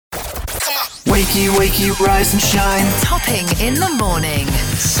Wakey, rise and shine. Topping in the morning.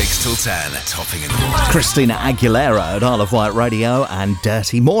 6 till 10, Topping in the morning. Christina Aguilera at Isle of Wight Radio and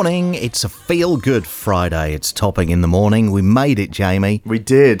Dirty Morning. It's a feel-good Friday. It's Topping in the morning. We made it, Jamie. We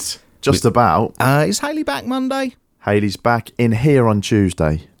did. Just about. Is Hayley back Monday? Hayley's back in here on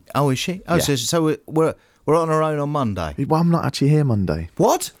Tuesday. Oh, is she? Oh, Yeah. so we're on our own on Monday. Well, I'm not actually here Monday.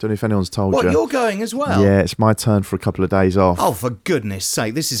 What? Don't know if anyone's told What, you. you're going as well? Yeah, it's my turn for a couple of days off. Oh, for goodness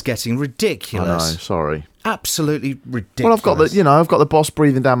sake, this is getting I know, ridiculous. sorry. Absolutely ridiculous. Well, I've got the boss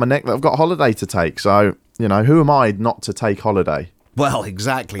breathing down my neck. I've got holiday to take, so, who am I not to take holiday? Well,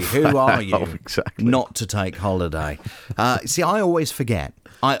 exactly. Who are you Exactly. not to take holiday? See, I always forget.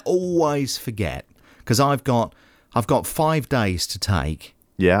 Because I've got 5 days to take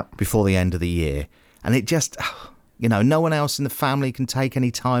Yeah. before the end of the year, and it just, no one else in the family can take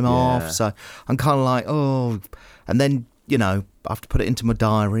any time off, so I'm kind of like, and then, I have to put it into my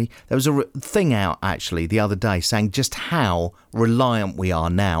diary. There was a thing out, actually, the other day saying just how reliant we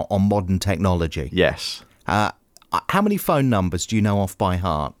are now on modern technology. Yes. How many phone numbers do you know off by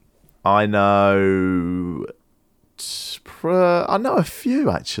heart? I know a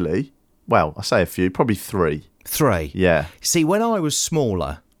few, actually. Well, I say a few, probably 3. 3. Yeah. See, when I was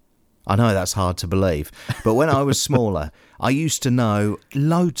smaller, I know that's hard to believe, but when I was smaller, I used to know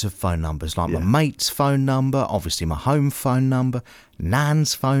loads of phone numbers, like my mate's phone number, obviously my home phone number,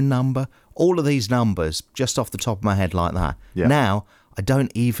 Nan's phone number, all of these numbers just off the top of my head like that. Yeah. Now, I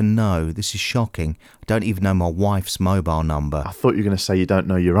don't even know, this is shocking, I don't even know my wife's mobile number. I thought you were going to say you don't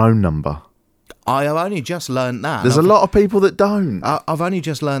know your own number. I have only just learnt that. There's a lot of people that don't. I've only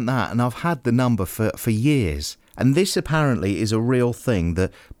just learnt that, and I've had the number for years. And this apparently is a real thing,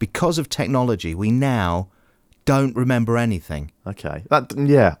 that because of technology, we now don't remember anything. Okay.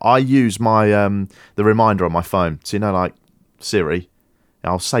 I use my the reminder on my phone. So, like Siri,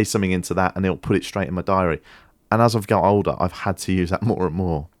 I'll say something into that and it'll put it straight in my diary. And as I've got older, I've had to use that more and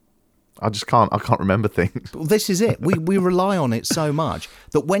more. I can't remember things. Well, this is it. We rely on it so much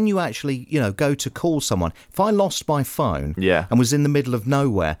that when you actually, go to call someone, if I lost my phone and was in the middle of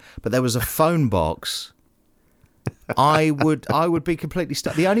nowhere, but there was a phone box, I would be completely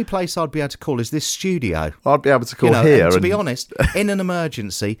stuck. The only place I'd be able to call is this studio. I'd be able to call here. And to be honest, in an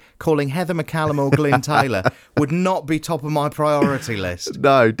emergency, calling Heather McCallum or Glyn Taylor would not be top of my priority list.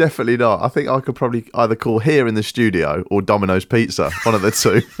 No, definitely not. I think I could probably either call here in the studio or Domino's Pizza, one of the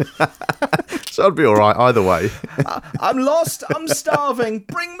two. So I'd be all right either way. I'm lost. I'm starving.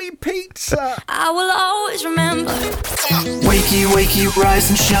 Bring me pizza. I will always remember. Wakey, rise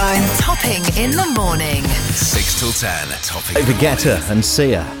and shine. Topping in the morning. 6 till 10, Topping in the David morning. Guetta and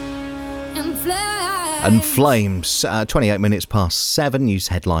Sia and Flames. 28 minutes past 7. News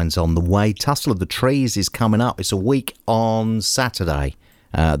headlines on the way. Tussle of the Trees is coming up. It's a week on Saturday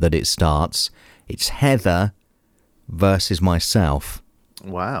that it starts. It's Heather versus myself.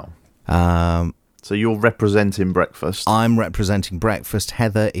 Wow. So you're representing breakfast. I'm representing breakfast.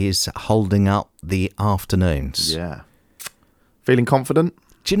 Heather is holding up the afternoons. Yeah. Feeling confident?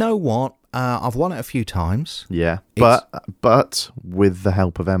 Do you know what? I've won it a few times. Yeah. But with the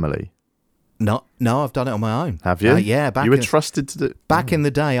help of Emily. No, I've done it on my own. Have you? Yeah. You were trusted to do. Back in the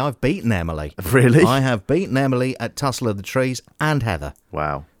day, I've beaten Emily. Really? I have beaten Emily at Tussle of the Trees and Heather.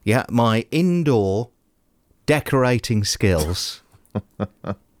 Wow. Yeah, my indoor decorating skills.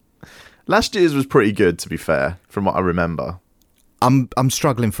 Last year's was pretty good, to be fair, from what I remember. I'm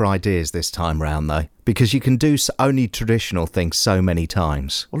struggling for ideas this time round, though, because you can do only traditional things so many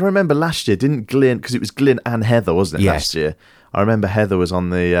times. Well, I remember last year, didn't Glyn, because it was Glyn and Heather, wasn't it, Yes. last year? I remember Heather was on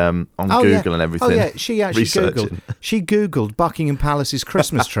the on Google and everything. Oh, yeah, she actually researching. Googled Buckingham Palace's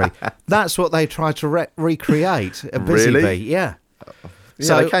Christmas tree. That's what they tried to recreate at Busy Really? Bee, yeah. Yeah,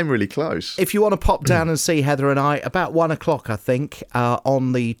 So- they came really close. If you want to pop down and see Heather and I, about 1 o'clock, I think,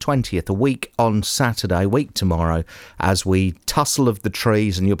 on the 20th, a week on Saturday, week tomorrow, as we tussle of the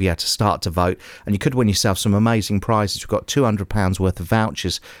trees, and you'll be able to start to vote. And you could win yourself some amazing prizes. We've got £200 worth of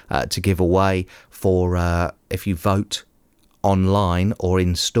vouchers to give away for if you vote online or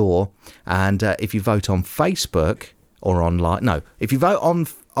in store. And if you vote on Facebook or online, if you vote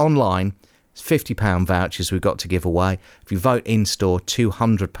online, it's £50 vouchers we've got to give away. If you vote in store,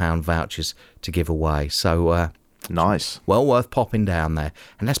 £200 vouchers to give away. So Nice. well worth popping down there.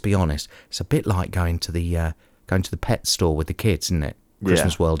 And let's be honest, it's a bit like going to the pet store with the kids, isn't it?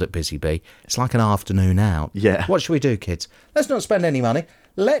 Christmas World at Busy Bee. It's like an afternoon out. Yeah. What should we do, kids? Let's not spend any money.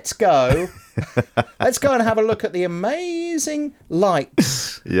 Let's go. Let's go and have a look at the amazing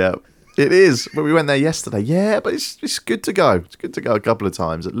lights. Yeah, it is. But we went there yesterday. Yeah, but it's good to go. It's good to go a couple of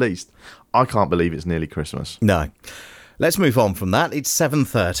times at least. I can't believe it's nearly Christmas. No. Let's move on from that. It's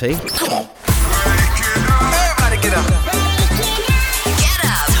 7:30. Get up. Get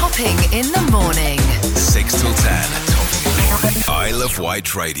up. Topping in the morning. 6 till 10. Topping in the morning. Isle of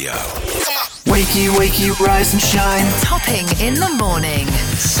Wight Radio. Wakey, wakey, rise and shine. Topping in the morning.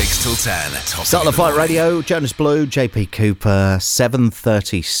 6 till 10. Topping Start in the the Fight morning. Radio, Jonas Blue, JP Cooper,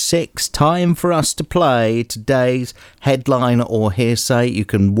 7:36. Time for us to play today's headline or hearsay. You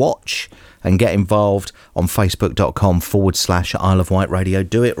can watch and get involved on facebook.com/Isle of Wight Radio.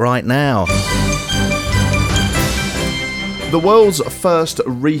 Do it right now. The world's first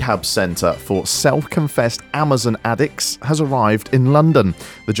rehab centre for self-confessed Amazon addicts has arrived in London.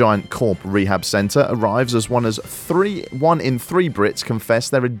 The Giant Corp Rehab Centre arrives as one in three Brits confess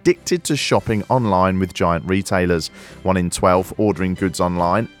they're addicted to shopping online with giant retailers. 1 in 12 ordering goods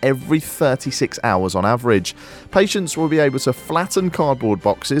online every 36 hours on average. Patients will be able to flatten cardboard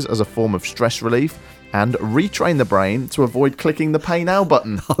boxes as a form of stress relief and retrain the brain to avoid clicking the Pay Now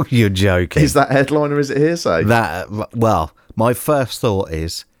button. Oh, you're joking. Is that headline or is it hearsay? Well, my first thought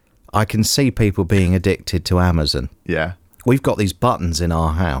is I can see people being addicted to Amazon. Yeah. We've got these buttons in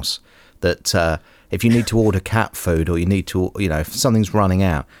our house that if you need to order cat food or you need to, if something's running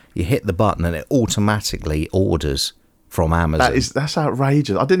out, you hit the button and it automatically orders from Amazon. That's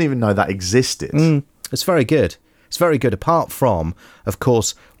outrageous. I didn't even know that existed. It's very good. It's very good. Apart from, of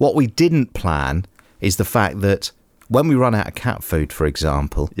course, what we didn't plan is the fact that when we run out of cat food, for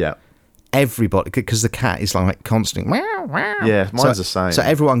example, Yeah. everybody, because the cat is like constant meow, meow. Yeah, mine's the same. So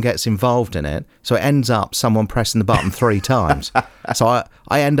everyone gets involved in it. So it ends up someone pressing the button 3 times. So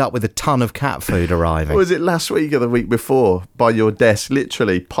I end up with a ton of cat food arriving. Was it last week or the week before by your desk,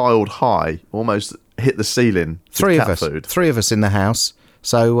 literally piled high, almost hit the ceiling? with Three cat of us. Food. 3 of us in the house.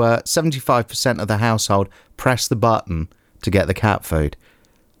 So 75% of the household press the button to get the cat food.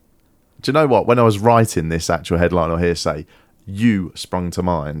 Do you know what? When I was writing this actual headline or hearsay, you sprung to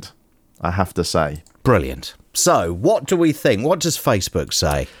mind, I have to say. Brilliant. So what do we think? What does Facebook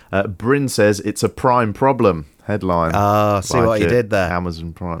say? Bryn says it's a Prime problem. Headline. See what you did there.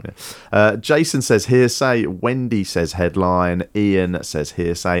 Amazon Prime. Yeah. Jason says hearsay. Wendy says headline. Ian says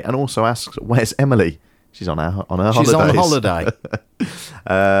hearsay, and also asks, "Where's Emily?" She's on her holidays. She's on holiday.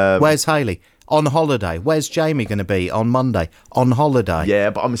 Where's Hayley? On holiday. Where's Jamie going to be on Monday? On holiday. Yeah,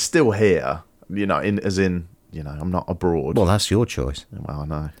 but I'm still here. I'm not abroad. Well, that's your choice. Well, I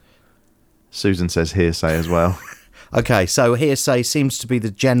know. Susan says hearsay as well. Okay, so hearsay seems to be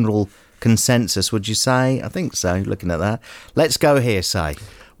the general consensus, would you say? I think so, looking at that. Let's go hearsay.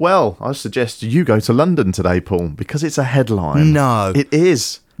 Well, I suggest you go to London today, Paul, because it's a headline. No. It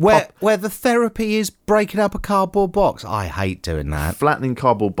is. Where the therapy is breaking up a cardboard box. I hate doing that. Flattening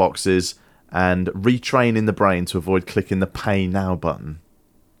cardboard boxes and retraining the brain to avoid clicking the Pay Now button.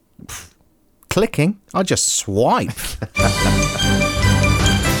 Clicking? I just swipe.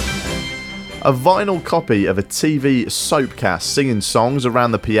 A vinyl copy of a TV soapcast singing songs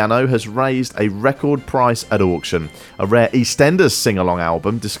around the piano has raised a record price at auction. A rare EastEnders sing-along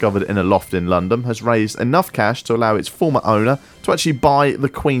album discovered in a loft in London has raised enough cash to allow its former owner to actually buy the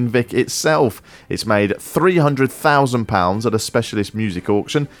Queen Vic itself. It's made £300,000 at a specialist music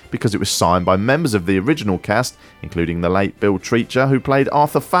auction because it was signed by members of the original cast, including the late Bill Treacher, who played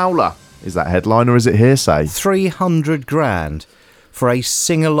Arthur Fowler. Is that headline or is it hearsay? 300 grand for a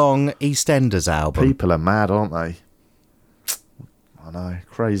sing-along EastEnders album. People are mad, aren't they? I know,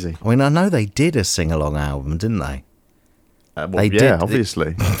 crazy. I mean, I know they did a sing-along album, didn't they? They yeah, did.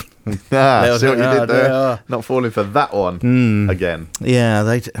 obviously. See what you did there? Not falling for that one again. Yeah,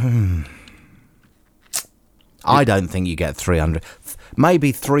 they... I don't think you get 300.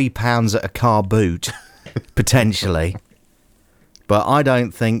 Maybe £3 at a car boot, potentially. But I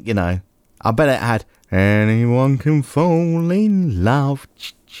don't think, I bet it had... Anyone can fall in love.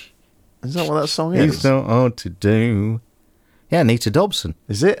 Is that what that song It's is? not hard to do. Yeah, Anita Dobson.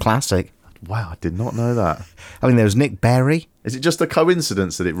 Is it? Classic. Wow, I did not know that. I mean, there was Nick Berry. Is it just a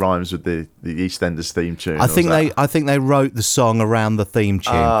coincidence that it rhymes with the EastEnders theme tune? I think they wrote the song around the theme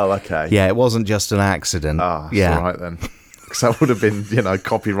tune. Oh, okay. Yeah, it wasn't just an accident. Ah, that's yeah. all right then. Because that would have been,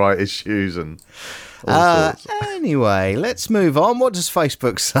 copyright issues and all sorts. Anyway, let's move on. What does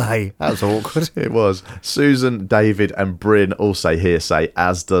Facebook say? That was awkward. It was. Susan, David and Bryn all say hearsay,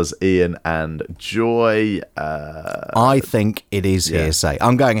 as does Ian and Joy. I think it is hearsay.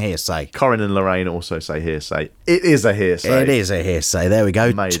 I'm going hearsay. Corinne and Lorraine also say hearsay. It is a hearsay. It is a hearsay. There we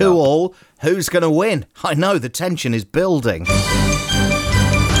go. Made 2-2. Who's going to win? I know, the tension is building.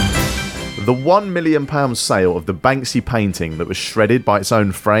 The £1 million sale of the Banksy painting that was shredded by its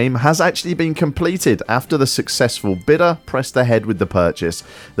own frame has actually been completed after the successful bidder pressed ahead with the purchase.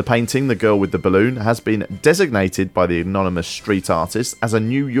 The painting, The Girl with the Balloon, has been designated by the anonymous street artist as a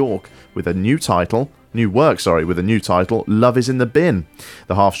New York with a new title, with a new title, Love is in the Bin.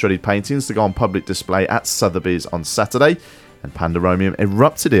 The half-shredded paintings to go on public display at Sotheby's on Saturday, and pandemonium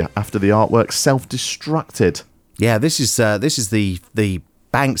erupted after the artwork self-destructed. Yeah, this is the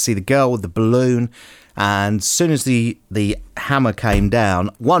Banksy, the girl with the balloon, and as soon as the hammer came down,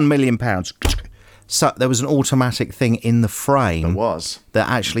 £1 million. So there was an automatic thing in the frame that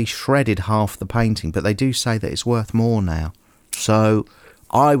actually shredded half the painting, but they do say that it's worth more now. So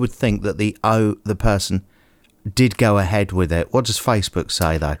I would think that the person did go ahead with it. What does Facebook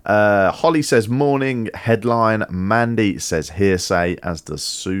say, though? Holly says morning headline. Mandy says hearsay, as does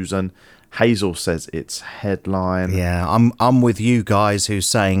Susan. Hazel says it's headline. Yeah, I'm with you guys who's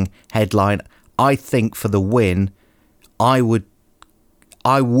saying headline. I think for the win, I would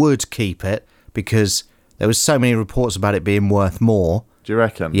keep it because there was so many reports about it being worth more. Do you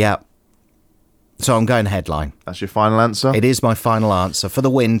reckon? Yeah. So I'm going headline. That's your final answer? It is my final answer for the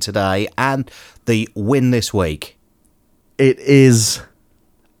win today and the win this week. It is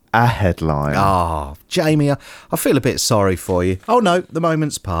a headline. Oh, Jamie, I feel a bit sorry for you. Oh no, the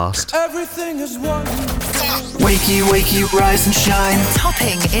moment's passed. Everything is wonderful. Wakey, wakey, rise and shine.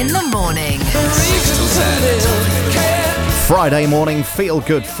 Topping in the morning. Friday morning, Feel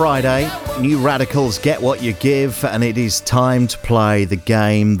Good Friday. New Radicals get what you give, and it is time to play the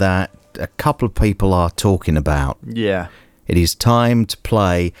game that a couple of people are talking about. Yeah. It is time to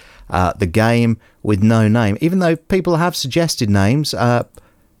play the game with no name, even though people have suggested names.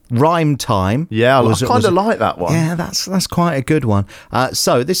 Rhyme Time. Yeah, I kind of like that one. Yeah, that's quite a good one.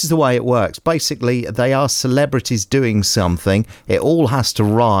 So this is the way it works. Basically, they are celebrities doing something. It all has to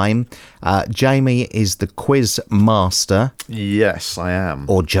rhyme. Jamie is the quiz master. Yes, I am.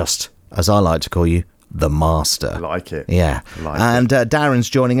 Or just, as I like to call you, the master. I like it. Yeah. Darren's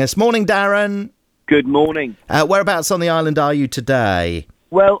joining us. Morning, Darren. Good morning. Whereabouts on the island are you today?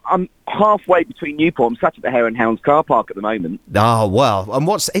 Well, I'm halfway between Newport. I'm sat at the Hare and Hounds car park at the moment. Oh, well. And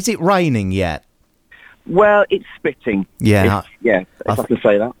is it raining yet? Well, it's spitting. Yeah. If I can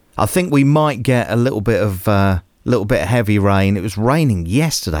say that. I think we might get a little bit of heavy rain. It was raining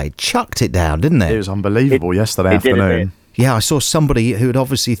yesterday. Chucked it down, didn't it? It was unbelievable yesterday afternoon. Yeah, I saw somebody who had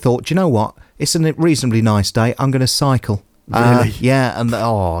obviously thought, do you know what? It's a reasonably nice day. I'm going to cycle. Really? Yeah, and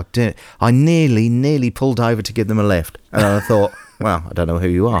I nearly pulled over to give them a lift. And I thought, well, I don't know who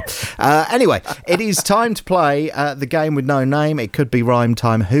you are. Anyway, it is time to play the game with no name. It could be Rhyme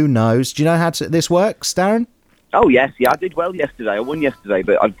Time. Who knows? Do you know how this works, Darren? Oh, yes. Yeah, I did well yesterday. I won yesterday,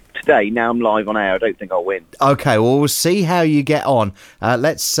 but today, now I'm live on air. I don't think I'll win. Okay, well, we'll see how you get on.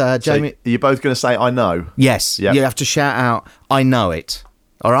 Let's, Jamie... So you're both going to say, I know? Yes. Yep. You have to shout out, I know it.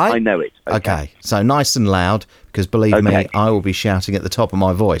 All right? I know it. Okay. So nice and loud, because believe me, I will be shouting at the top of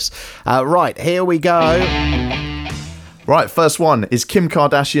my voice. Right, here we go. Right, first one is Kim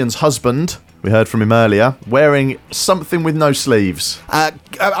Kardashian's husband, we heard from him earlier, wearing something with no sleeves.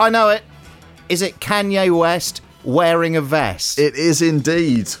 I know it. Is it Kanye West wearing a vest? It is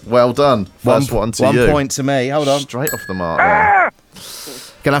indeed. Well done. First one to you. 1 point to me. Hold on. Straight off the mark there.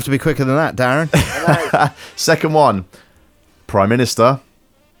 Gonna have to be quicker than that, Darren. Second one. Prime Minister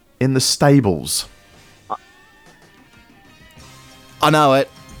in the stables. I know it.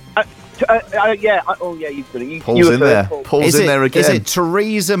 You've done it. Paul's in there. Paul's in there again. Is it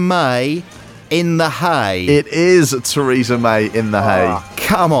Theresa May in the hay? It is Theresa May in the hay.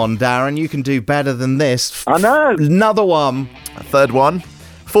 Come on, Darren. You can do better than this. I know. Another one. Third one.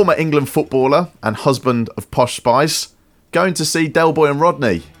 Former England footballer and husband of Posh Spice going to see Del Boy and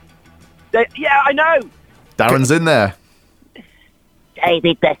Rodney. Yeah, I know. Darren's in there.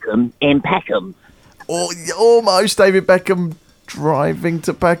 David Beckham in Peckham. Almost David Beckham driving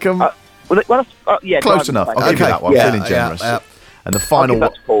to Peckham. Close enough. I'll give you that one. Yeah, Feeling generous. Yeah. And the final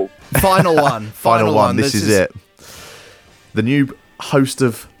one. Final one. Final one. This is it. The new host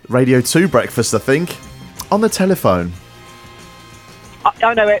of Radio 2 Breakfast, I think, on the telephone.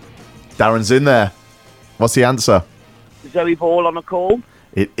 I know it. Darren's in there. What's the answer? Zoe Ball on a call.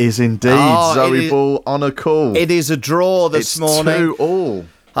 It is indeed Zoe Ball on a call. It is a draw this morning. It's 2-2.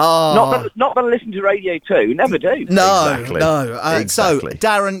 Oh. Not that I listen to Radio 2. Never do. No, exactly. no. Exactly. So,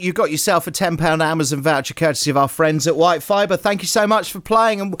 Darren, you got yourself a £10 Amazon voucher courtesy of our friends at White Fibre. Thank you so much for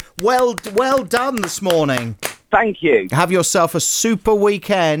playing, and well done this morning. Thank you. Have yourself a super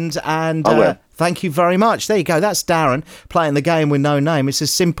weekend, and I will. Thank you very much. There you go. That's Darren playing the game with no name. It's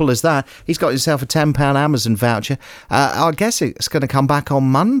as simple as that. He's got himself a £10 Amazon voucher. I guess it's going to come back on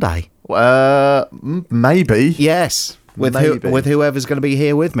Monday. Maybe. Yes. with Maybe. with whoever's going to be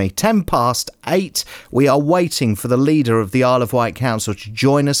here with me. 8:10. We are waiting for the leader of the Isle of Wight Council to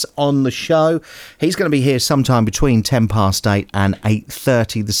join us on the show. He's going to be here sometime between 8:10 and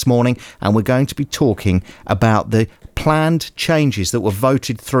 8:30 this morning, and we're going to be talking about the planned changes that were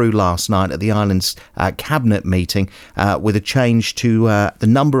voted through last night at the island's cabinet meeting, with a change to the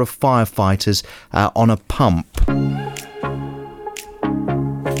number of firefighters on a pump.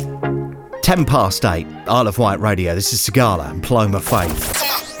 8:10, Isle of Wight Radio. This is Sagala and Paloma Faith.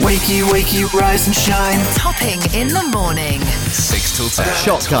 Wakey, wakey, rise and shine. Topping in the morning. 6 till 10.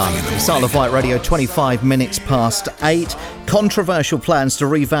 Shotgun. It's Isle of Wight Radio, 25 minutes past 8. Controversial plans to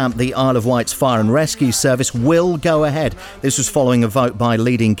revamp the Isle of Wight's fire and rescue service will go ahead. This was following a vote by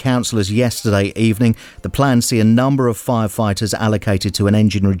leading councillors yesterday evening. The plans see a number of firefighters allocated to an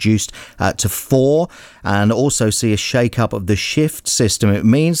engine reduced to 4, and also see a shake-up of the shift system. It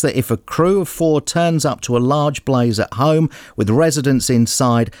means that if a crew of 4 turns up to a large blaze at home with residents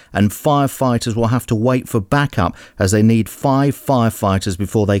inside, and firefighters will have to wait for backup as they need 5 firefighters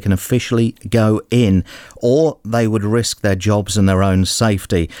before they can officially go in, or they would risk their jobs and their own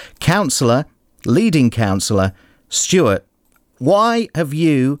safety. Leading councillor Stuart, why have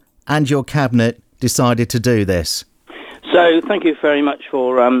you and your cabinet decided to do this? So thank you very much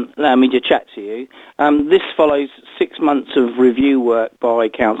for allowing me to chat to you. This follows 6 months of review work by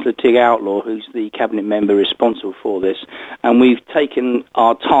Councillor Tig Outlaw, who's the cabinet member responsible for this, and we've taken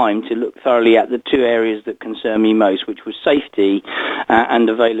our time to look thoroughly at the 2 areas that concern me most, which was safety and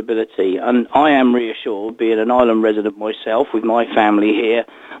availability. And I am reassured, being an island resident myself with my family here,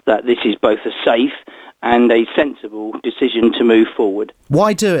 that this is both a safe and a sensible decision to move forward.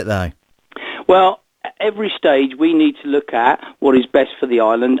 Why do it though? Well, at every stage we need to look at what is best for the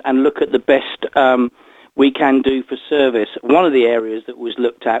island and look at the best we can do for service. One of the areas that was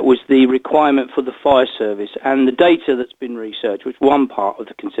looked at was the requirement for the fire service, and the data that's been researched, which one part of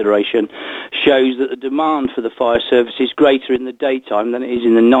the consideration, shows that the demand for the fire service is greater in the daytime than it is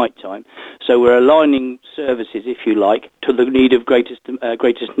in the night time. So we're aligning services, if you like, to the need of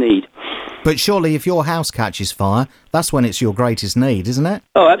greatest need. But surely if your house catches fire, that's when it's your greatest need, isn't it?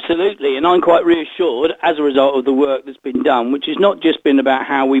 Oh, absolutely, and I'm quite reassured as a result of the work that's been done, which has not just been about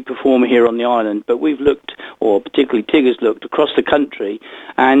how we perform here on the island, but we've looked, or particularly Tig has looked, across the country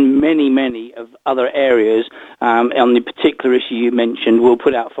and many of other areas on the particular issue you mentioned. We'll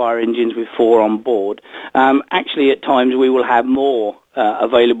put out fire engines with 4 on board. Actually, at times we will have more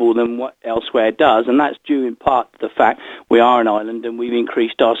available than what elsewhere does, and that's due in part to the fact we are an island and we've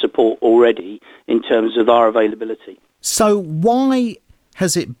increased our support already in terms of our availability. So why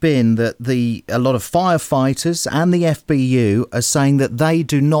has it been that a lot of firefighters and the FBU are saying that they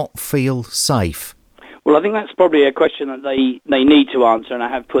do not feel safe? Well, I think that's probably a question that they need to answer, and I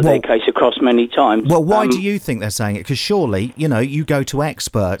have put their case across many times. Well, why do you think they're saying it? Because surely, you go to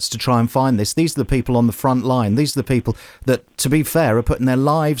experts to try and find this. These are the people on the front line. These are the people that, to be fair, are putting their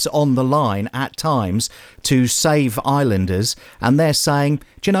lives on the line at times to save islanders, and they're saying,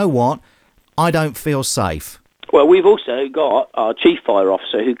 do you know what? I don't feel safe. Well, we've also got our Chief Fire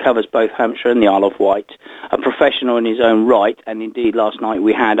Officer, who covers both Hampshire and the Isle of Wight, a professional in his own right, and indeed last night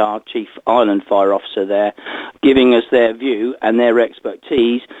we had our Chief Island Fire Officer there giving us their view and their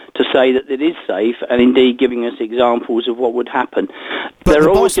expertise to say that it is safe, and indeed giving us examples of what would happen. But there the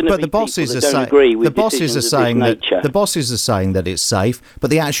are always going to be people that don't agree with decisions of this nature. The bosses are saying that it's safe, but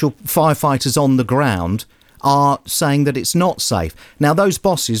the actual firefighters on the ground are saying that it's not safe. Now, those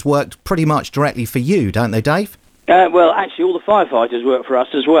bosses worked pretty much directly for you, don't they, Dave? Well, actually, all the firefighters work for us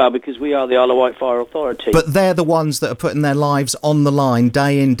as well, because we are the Isle of Wight Fire Authority. But they're the ones that are putting their lives on the line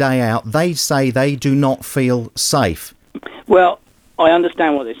day in, day out. They say they do not feel safe. Well, I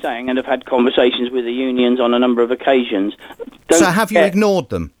understand what they're saying and have had conversations with the unions on a number of occasions. So have you ignored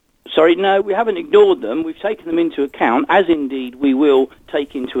them? Sorry, no, we haven't ignored them. We've taken them into account, as indeed we will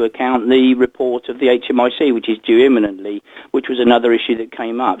take into account the report of the HMIC, which is due imminently, which was another issue that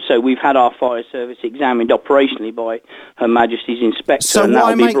came up. So we've had our fire service examined operationally by Her Majesty's Inspector, so and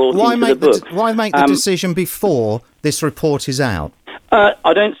that will be brought into the book. Why make the decision before this report is out?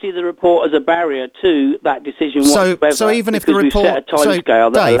 I don't see the report as a barrier to that decision whatsoever. So even if the we've report, set a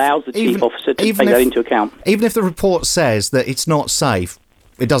timescale that allows the Chief Officer to take that into account. Even if the report says that it's not safe,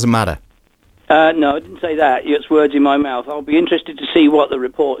 it doesn't matter. No, I didn't say that. It's words in my mouth. I'll be interested to see what the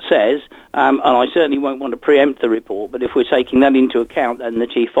report says, and I certainly won't want to preempt the report, but if we're taking that into account and the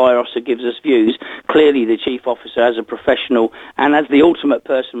Chief Fire Officer gives us views, clearly the Chief Officer, as a professional and as the ultimate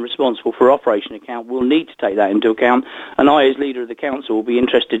person responsible for operation account, will need to take that into account, and I, as leader of the council, will be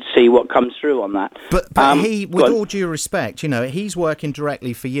interested to see what comes through on that. But he, with all due respect, he's working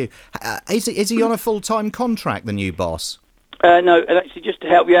directly for you. Is he on a full-time contract, the new boss? No, and actually, just to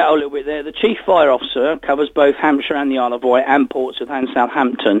help you out a little bit there, the Chief Fire Officer covers both Hampshire and the Isle of Wight and Portsmouth and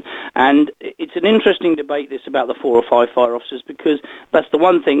Southampton, and it's an interesting debate, this, about the 4 or 5 fire officers, because that's the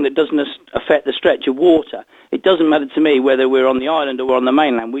one thing that doesn't affect the stretch of water. It doesn't matter to me whether we're on the island or we're on the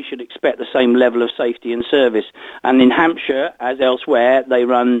mainland. We should expect the same level of safety and service. And in Hampshire, as elsewhere, they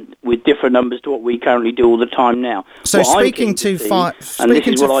run with different numbers to what we currently do all the time now. So what speaking to and this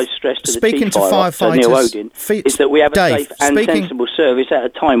is what I stress to the Chief Fire Officer, Neil Odin, is that we have a safe and sensible service at a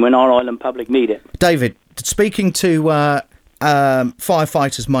time when our island public need it. David, speaking to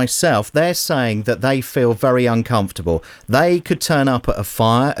firefighters myself, they're saying that they feel very uncomfortable. They could turn up at a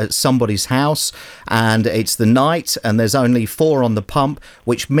fire at somebody's house and it's the night and there's only 4 on the pump,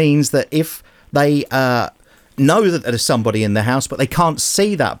 which means that if they know that there's somebody in the house but they can't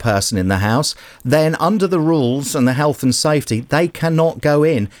see that person in the house, then under the rules and the health and safety, they cannot go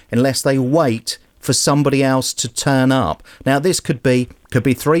in unless they wait for somebody else to turn up. Now, this could be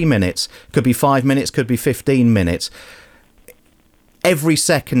 3 minutes, could be 5 minutes, could be 15 minutes. Every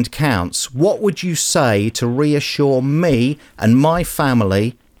second counts. What would you say to reassure me and my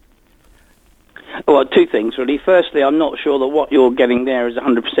family? Well, 2 things, really. Firstly, I'm not sure that what you're getting there is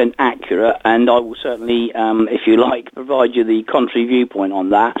 100% accurate, and I will certainly, if you like, provide you the contrary viewpoint on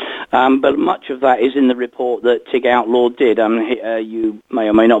that. But much of that is in the report that Tig Outlaw did. You may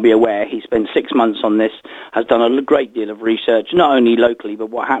or may not be aware, he spent 6 months on this, has done a great deal of research, not only locally, but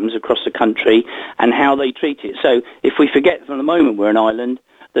what happens across the country and how they treat it. So if we forget for the moment we're an island,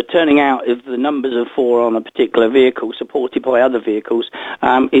 the turning out of the numbers of 4 on a particular vehicle supported by other vehicles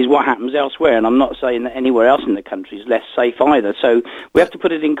is what happens elsewhere. And I'm not saying that anywhere else in the country is less safe either. So we have to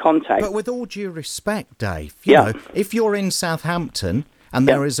put it in context. But with all due respect, Dave, you know, if you're in Southampton and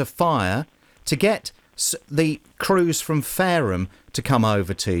there is a fire, to get the crews from Fareham to come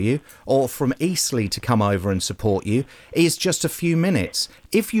over to you or from Eastleigh to come over and support you is just a few minutes.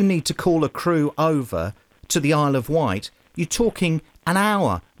 If you need to call a crew over to the Isle of Wight, you're talking an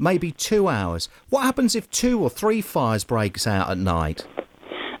hour, maybe 2 hours. What happens if 2 or 3 fires breaks out at night?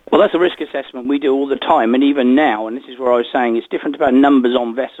 Well, that's a risk assessment we do all the time, and even now, and this is where I was saying it's different about numbers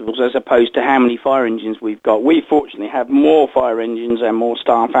on vessels as opposed to how many fire engines we've got. We fortunately have more fire engines and more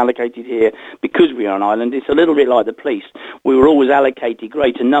staff allocated here because we are an island. It's a little bit like the police. We were always allocated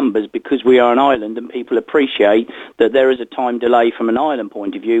greater numbers because we are an island, and people appreciate that there is a time delay from an island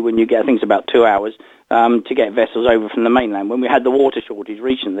point of view when you get, I think it's about 2 hours, to get vessels over from the mainland. When we had the water shortage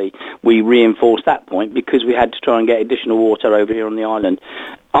recently, we reinforced that point because we had to try and get additional water over here on the island.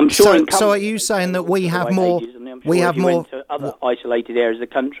 I'm sure. So are you saying that we have more? We have more to other isolated areas of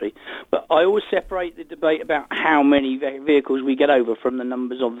the country, but I always separate the debate about how many vehicles we get over from the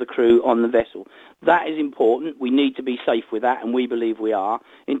numbers of the crew on the vessel. That is important. We need to be safe with that, and we believe we are.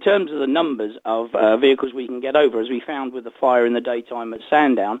 In terms of the numbers of vehicles we can get over, as we found with the fire in the daytime at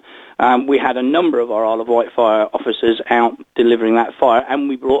Sandown, we had a number of our Isle of Wight fire officers out delivering that fire, and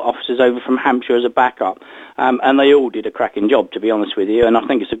we brought officers over from Hampshire as a backup, and they all did a cracking job, to be honest with you, and I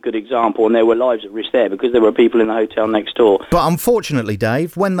think it's a good example, and there were lives at risk there because there were people in the hotel next door. But unfortunately,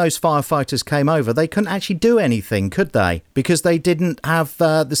 Dave, when those firefighters came over, they couldn't actually do anything, could they? Because they didn't have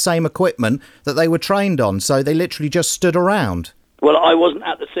the same equipment that they were trained on, so they literally just stood around. Well, I wasn't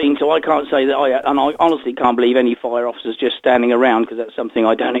at the scene, so I can't say that and I honestly can't believe any fire officers just standing around, because that's something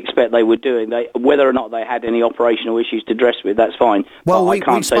I don't expect they were doing. Whether or not they had any operational issues to address with, that's fine. Well, I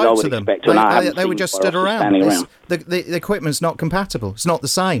can't say that I would expect to. They were just stood around. The equipment's not compatible. It's not the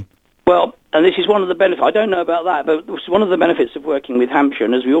same. Well, and this is one of the benefits. I don't know about that, but it's one of the benefits of working with Hampshire.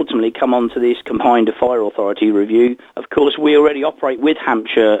 And as we ultimately come on to this combined fire authority review, of course, we already operate with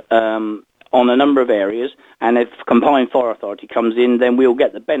Hampshire on a number of areas, and if Combined Fire Authority comes in, then we'll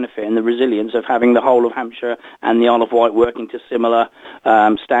get the benefit and the resilience of having the whole of Hampshire and the Isle of Wight working to similar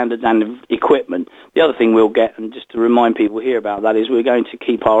standards and equipment. The other thing we'll get, and just to remind people here about that, is we're going to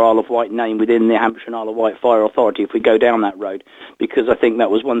keep our Isle of Wight name within the Hampshire and Isle of Wight Fire Authority if we go down that road, because I think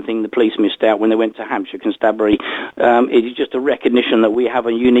that was one thing the police missed out when they went to Hampshire Constabulary. It is just a recognition that we have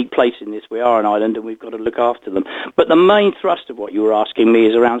a unique place in this. We are an island and we've got to look after them. But the main thrust of what you were asking me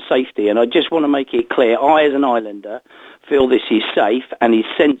is around safety, and I just want to make it clear, I as an islander feel this is safe and is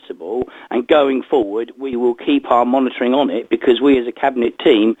sensible, and going forward we will keep our monitoring on it, because we as a Cabinet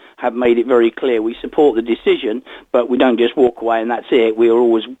team have made it very clear we support the decision, but we don't just walk away and that's it. We are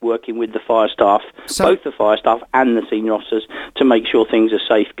always working with the fire staff, both the fire staff and the senior officers, to make sure things are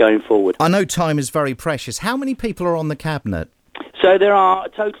safe going forward. I know time is very precious. How many people are on the Cabinet? So there are a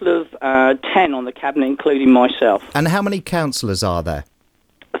total of 10 on the Cabinet, including myself. And how many councillors are there?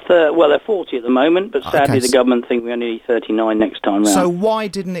 Well, they're 40 at the moment, but sadly the government think we only need 39 next time round. So why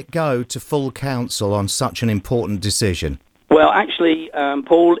didn't it go to full council on such an important decision? Well, actually,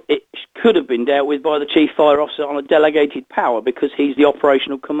 Paul, it could have been dealt with by the Chief Fire Officer on a delegated power, because he's the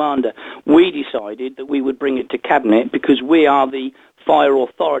operational commander. We decided that we would bring it to Cabinet because we are the fire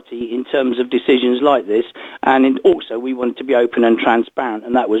authority in terms of decisions like this, and also we wanted to be open and transparent,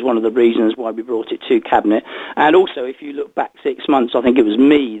 and that was one of the reasons why we brought it to Cabinet. And also, if you look back 6 months, I think it was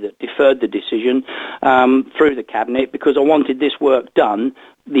me that deferred the decision through the Cabinet, because I wanted this work done,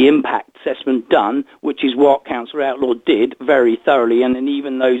 the impact assessment done, which is what Councillor Outlaw did very thoroughly, and then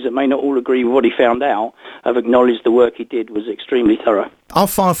even those that may not all agree with what he found out have acknowledged the work he did was extremely thorough. Are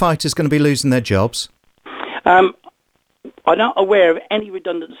firefighters going to be losing their jobs? I'm not aware of any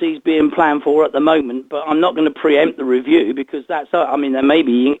redundancies being planned for at the moment, but I'm not going to preempt the review, because there may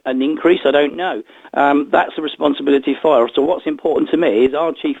be an increase, I don't know. That's the responsibility of fire. So what's important to me is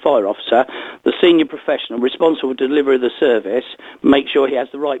our Chief Fire Officer, the senior professional responsible for delivery of the service, make sure he has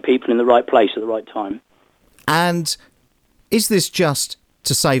the right people in the right place at the right time. And is this just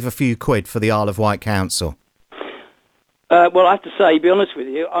to save a few quid for the Isle of Wight Council? Well, I have to say, be honest with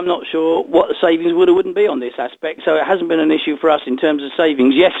you, I'm not sure what the savings would or wouldn't be on this aspect, so it hasn't been an issue for us in terms of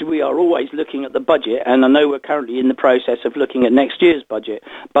savings. Yes, we are always looking at the budget, and I know we're currently in the process of looking at next year's budget,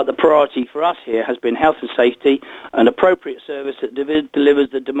 but the priority for us here has been health and safety, an appropriate service that delivers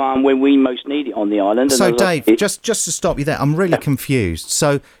the demand when we most need it on the island. So, Dave, just to stop you there, I'm really confused.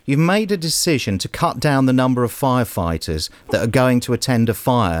 So you've made a decision to cut down the number of firefighters that are going to attend a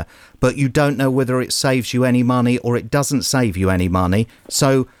fire, but you don't know whether it saves you any money or it doesn't save you any money.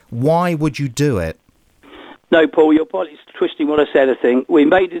 So why would you do it? No, Paul, you're partly twisting what I said, I think. We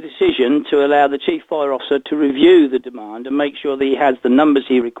made a decision to allow the Chief Fire Officer to review the demand and make sure that he has the numbers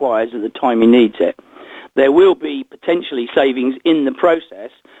he requires at the time he needs it. There will be potentially savings in the process,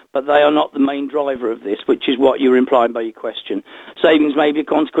 but they are not the main driver of this, which is what you're implying by your question. Savings may be a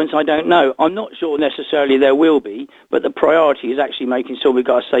consequence, I don't know. I'm not sure necessarily there will be, but the priority is actually making sure we've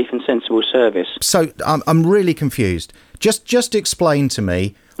got a safe and sensible service. So I'm really confused. Just explain to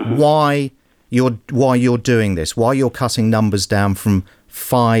me why you're doing this, why you're cutting numbers down from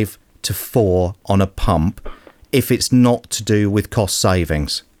 5 to 4 on a pump if it's not to do with cost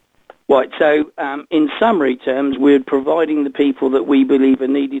savings. Right, so in summary terms, we're providing the people that we believe are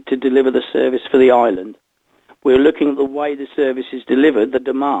needed to deliver the service for the island. We're looking at the way the service is delivered, the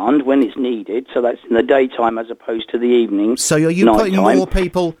demand when it's needed, so that's in the daytime as opposed to the evening. So are you putting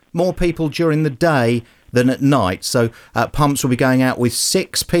more people during the day than at night? So pumps will be going out with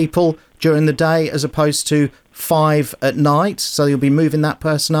 6 people during the day as opposed to 5 at night, so you'll be moving that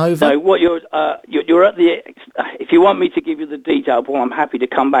person over? No, what you're at the... If you want me to give you the detail, Paul, I'm happy to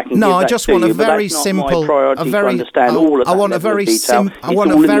come back and give that to you. No, I just want a very simple... I want a very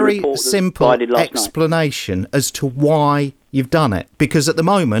simple explanation as to why you've done it. Because at the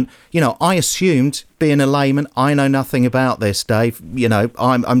moment, I assumed, being a layman, I know nothing about this, Dave.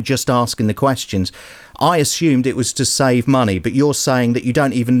 I'm just asking the questions. I assumed it was to save money, but you're saying that you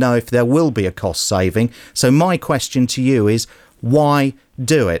don't even know if there will be a cost saving. So my question to you is, why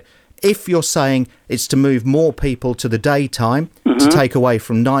do it? If you're saying it's to move more people to the daytime, to take away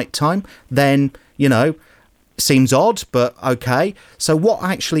from nighttime, then, seems odd, but okay. So what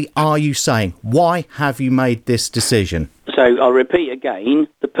actually are you saying? Why have you made this decision? So I'll repeat again,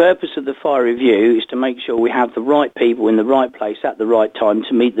 the purpose of the fire review is to make sure we have the right people in the right place at the right time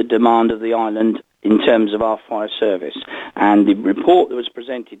to meet the demand of the island in terms of our fire service. And the report that was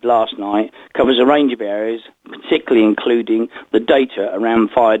presented last night covers a range of areas, particularly including the data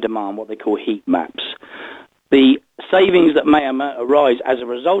around fire demand, what they call heat maps. The savings that may arise as a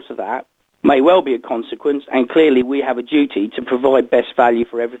result of that may well be a consequence, and clearly we have a duty to provide best value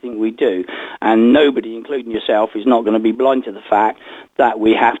for everything we do. And nobody, including yourself, is not going to be blind to the fact that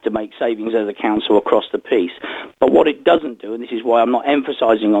we have to make savings as a council across the piece. But what it doesn't do, and this is why I'm not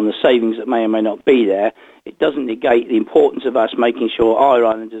emphasising on the savings that may or may not be there, it doesn't negate the importance of us making sure our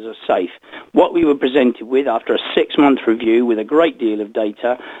islanders are safe. What we were presented with after a 6-month review with a great deal of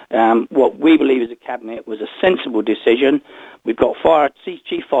data, what we believe as a cabinet was a sensible decision. We've got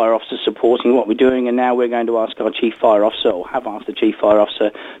Chief Fire Officer supporting what we're doing, and now we're going to ask our Chief Fire Officer, or have asked the Chief Fire Officer,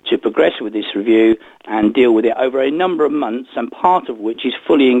 to progress with this review and deal with it over a number of months, and part of which is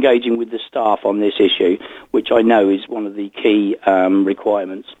fully engaging with the staff on this issue, which I know is one of the key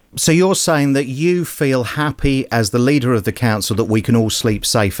requirements. So you're saying that you feel happy as the leader of the council that we can all sleep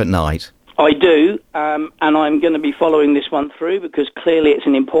safe at night? I do, and I'm going to be following this one through because clearly it's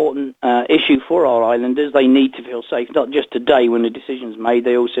an important issue for our islanders. They need to feel safe, not just today when the decision's made,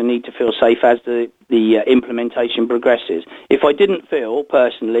 they also need to feel safe as the implementation progresses. If I didn't feel,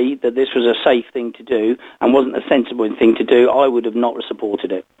 personally, that this was a safe thing to do and wasn't a sensible thing to do, I would have not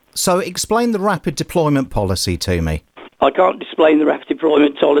supported it. So explain the rapid deployment policy to me. I can't explain the rapid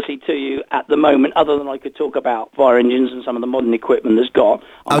deployment policy to you at the moment, other than I could talk about fire engines and some of the modern equipment that's got.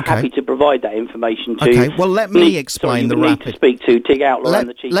 I'm happy to provide that information to you. Okay, well, let me explain the rapid... need to speak to Tig Outlaw and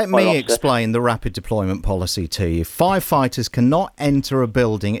the Chief Fire Officer. Let me explain the rapid deployment policy to you. Firefighters cannot enter a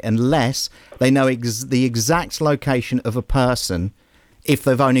building unless they know the exact location of a person if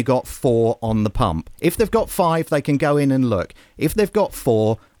they've only got 4 on the pump. If they've got 5, they can go in and look. If they've got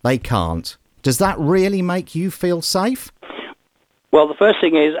 4, they can't. Does that really make you feel safe? Well, the first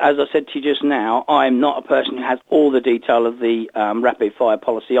thing is, as I said to you just now, I'm not a person who has all the detail of the rapid fire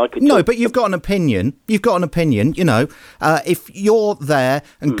policy. No, but you've got an opinion. You've got an opinion, you know. If you're there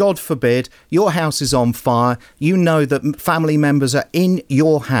and, God forbid, your house is on fire, you know that family members are in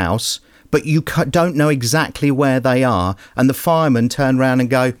your house, but you don't know exactly where they are, and the firemen turn around and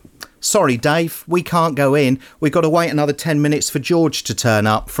go, "Sorry, Dave, we can't go in. We've got to wait another 10 minutes for George to turn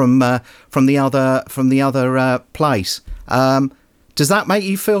up from the other place." Does that make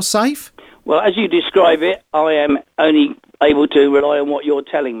you feel safe? Well, as you describe it, I am only able to rely on what you're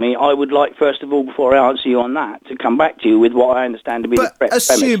telling me. I would like, first of all, before I answer you on that, to come back to you with what I understand to be the correct premise.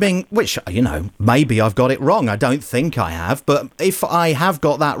 Assuming, which, you know, maybe I've got it wrong. I don't think I have. But if I have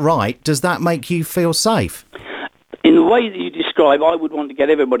got that right, does that make you feel safe? In the way that you describe, I would want to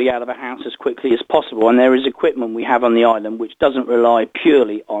get everybody out of a house as quickly as possible, and there is equipment we have on the island which doesn't rely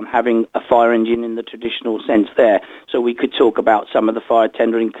purely on having a fire engine in the traditional sense there. So we could talk about some of the fire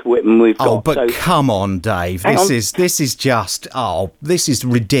tendering equipment we've got. Oh, but come on, Dave. This is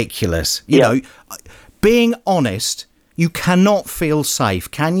ridiculous. You know, being honest, you cannot feel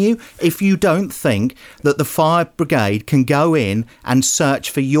safe, can you? If you don't think that the fire brigade can go in and search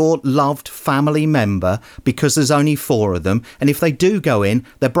for your loved family member because there's only 4 of them, and if they do go in,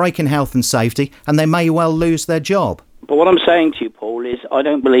 they're breaking health and safety and they may well lose their job. But what I'm saying to you, Paul, is I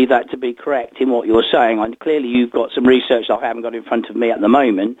don't believe that to be correct in what you're saying. Clearly you've got some research I haven't got in front of me at the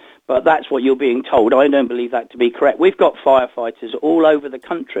moment, but that's what you're being told. I don't believe that to be correct. We've got firefighters all over the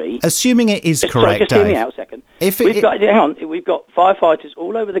country. Assuming it is correct, just hear me out a second. We've got firefighters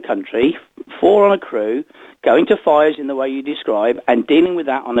all over the country, 4 on a crew, going to fires in the way you describe and dealing with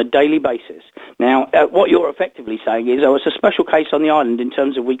that on a daily basis. Now, what you're effectively saying is, it's a special case on the island in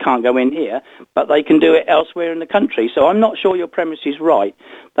terms of we can't go in here, but they can do it elsewhere in the country. So I'm not sure your premise is right.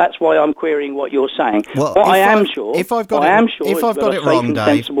 That's why I'm querying what you're saying. Well, if I've got it wrong,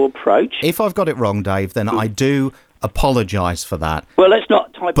 Dave, approach. If I've got it wrong, Dave, then I do apologise for that. Well, let's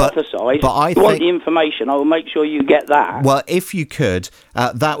not hypothesise. But if you want the information, I will make sure you get that. Well, if you could,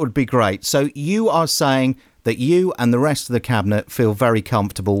 that would be great. So you are saying that you and the rest of the Cabinet feel very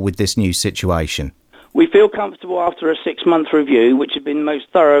comfortable with this new situation? We feel comfortable after a 6-month review, which has been the most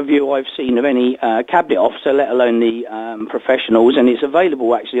thorough review I've seen of any Cabinet officer, let alone the professionals, and it's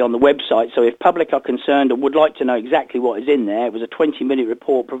available actually on the website. So if public are concerned or would like to know exactly what is in there, it was a 20-minute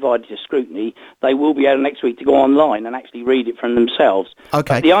report provided to scrutiny, they will be able next week to go online and actually read it from themselves.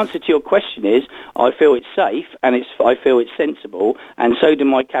 Okay. But the answer to your question is, I feel it's safe and I feel it's sensible, and so do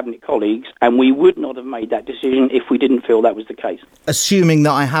my Cabinet colleagues, and we would not have made that decision if we didn't feel that was the case. Assuming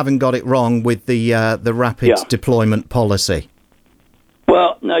that I haven't got it wrong with the rapid deployment policy.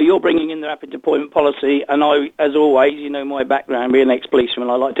 Well, no, you're bringing in the rapid deployment policy, and I, as always, you know my background, being an ex-policeman,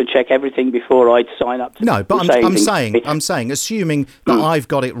 I like to check everything before I sign up. No, but I'm saying, assuming that I've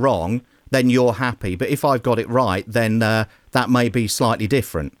got it wrong, then you're happy. But if I've got it right, then that may be slightly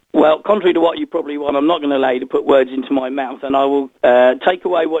different. Well, contrary to what you probably want, I'm not going to allow you to put words into my mouth, and I will take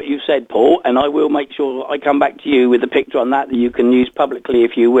away what you said, Paul, and I will make sure I come back to you with a picture on that you can use publicly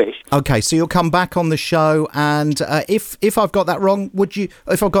if you wish. Okay, so you'll come back on the show, and if I've got that wrong,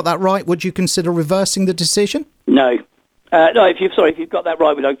 if I've got that right, would you consider reversing the decision? No. No, if you've got that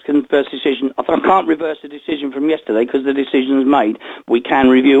right with the first decision, I can't reverse the decision from yesterday because the decision's made. We can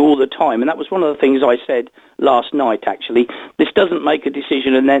review all the time, and that was one of the things I said last night, actually. This doesn't make a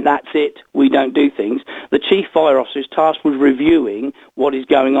decision and then that's it. We don't do things. The Chief Fire Officer is tasked with reviewing what is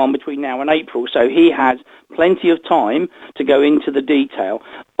going on between now and April, so he has plenty of time to go into the detail.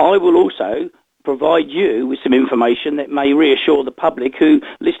 I will also provide you with some information that may reassure the public who,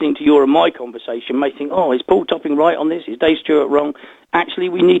 listening to your and my conversation, may think, oh, is Paul Topping right on this? Is Dave Stewart wrong? Actually,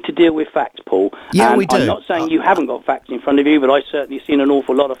 we need to deal with facts, Paul. Yeah, we do. I'm not saying you haven't got facts in front of you, but I've certainly seen an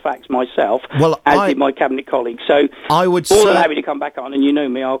awful lot of facts myself, did my Cabinet colleagues. So I would more than happy to come back on, and you know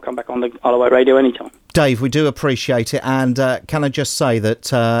me, I'll come back on the Isle of Wight Radio anytime. Dave, we do appreciate it, and can I just say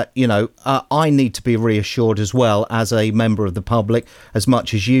that, I need to be reassured as well as a member of the public, as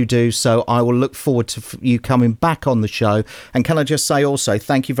much as you do, so I will look forward to you coming back on the show. And can I just say also,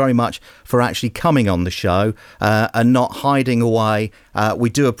 thank you very much for actually coming on the show and not hiding away. We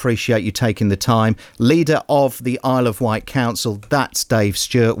do appreciate you taking the time. Leader of the Isle of Wight Council, that's Dave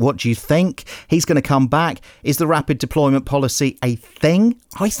Stewart. What do you think? He's going to come back. Is the rapid deployment policy a thing?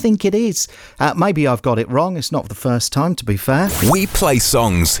 I think it is. Maybe I've got it wrong. It's not the first time, to be fair. We play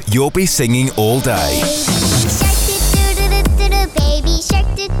songs you'll be singing all day.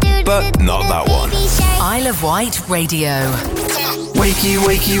 But not that one. Isle of Wight Radio. Wakey,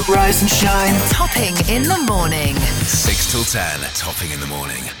 wakey, rise and shine. Topping in the morning. 6 till 10, Topping in the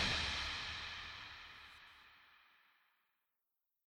morning.